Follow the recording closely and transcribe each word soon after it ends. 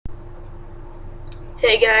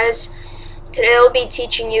Hey guys, today I'll be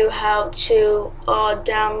teaching you how to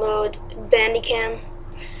download Bandicam.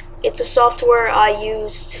 It's a software I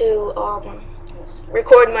use to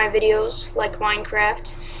record my videos like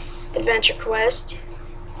Minecraft, Adventure Quest,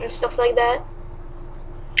 and stuff like that.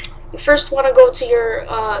 You first want to go to your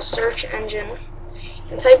search engine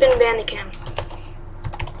and type in Bandicam.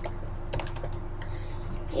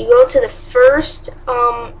 You go to the first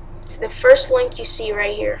link you see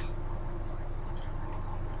right here.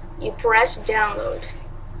 You press download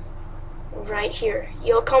right here.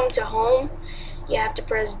 You'll come to home. You have to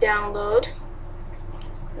press download.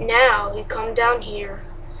 Now you come down here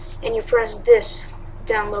and you press this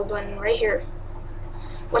download button right here.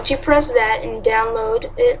 Once you press that and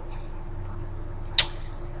download it,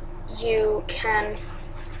 you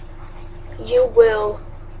will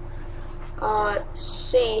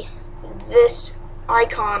see this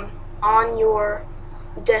icon on your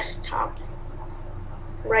desktop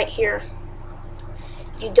right here.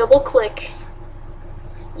 You double click,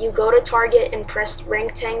 you go to target and press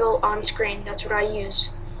rectangle on screen. That's what I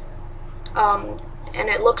use, and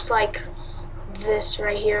it looks like this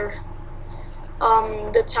right here.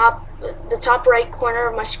 The top right corner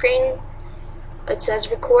of my screen, it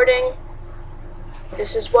says recording.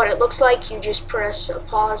 This is what it looks like. You just press a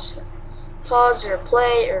pause or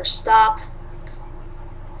play or stop.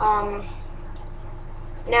 Now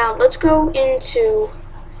let's go into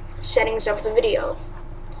settings of the video.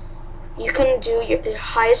 You can do the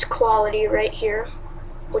highest quality right here,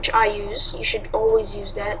 which I use. You should always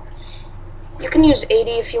use that. You can use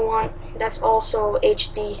 80 if you want. That's also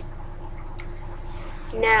HD.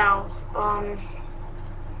 Now,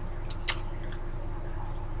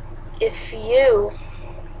 if you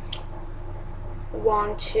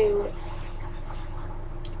want to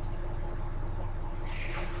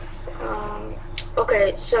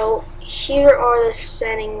okay, so here are the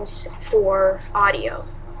settings for audio.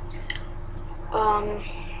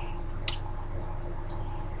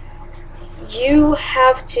 You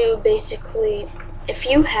have to basically, if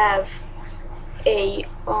you have a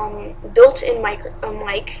built-in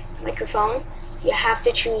microphone, you have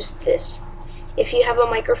to choose this. If you have a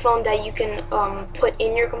microphone that you can put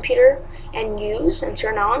in your computer and use and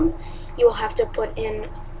turn on, you will have to put in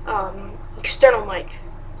external mic.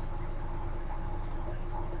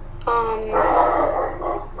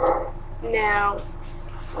 Now,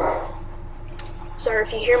 sorry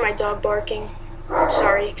if you hear my dog barking.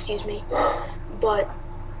 Sorry, excuse me. But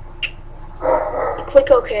you click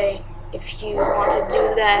OK if you want to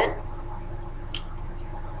do that.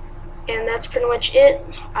 And that's pretty much it.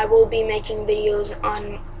 I will be making videos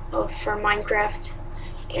on for Minecraft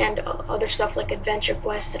and other stuff like Adventure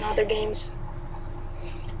Quest and other games.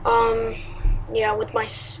 Yeah, with my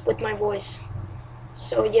voice.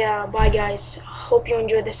 So yeah, bye guys. Hope you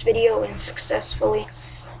enjoyed this video and successfully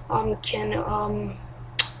can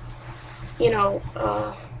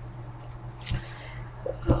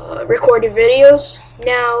record your videos.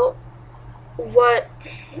 Now, what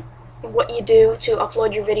you do to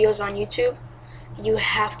upload your videos on YouTube, you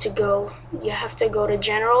have to go to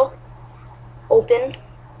General, Open.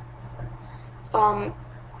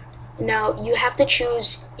 Now you have to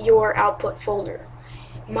choose your output folder.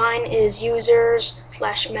 Mine is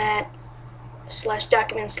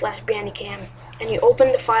users/mat/documents/bandicam, and you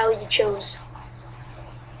open the file you chose.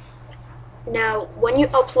 Now, when you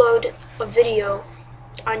upload a video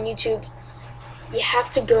on YouTube, you have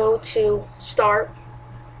to go to Start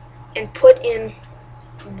and put in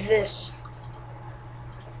this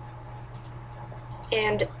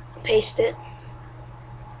and paste it,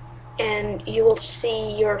 and you will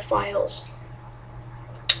see your files.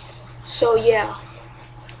 So yeah,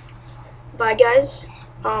 bye guys.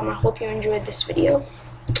 I hope you enjoyed this video.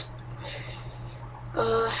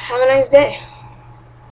 Have a nice day.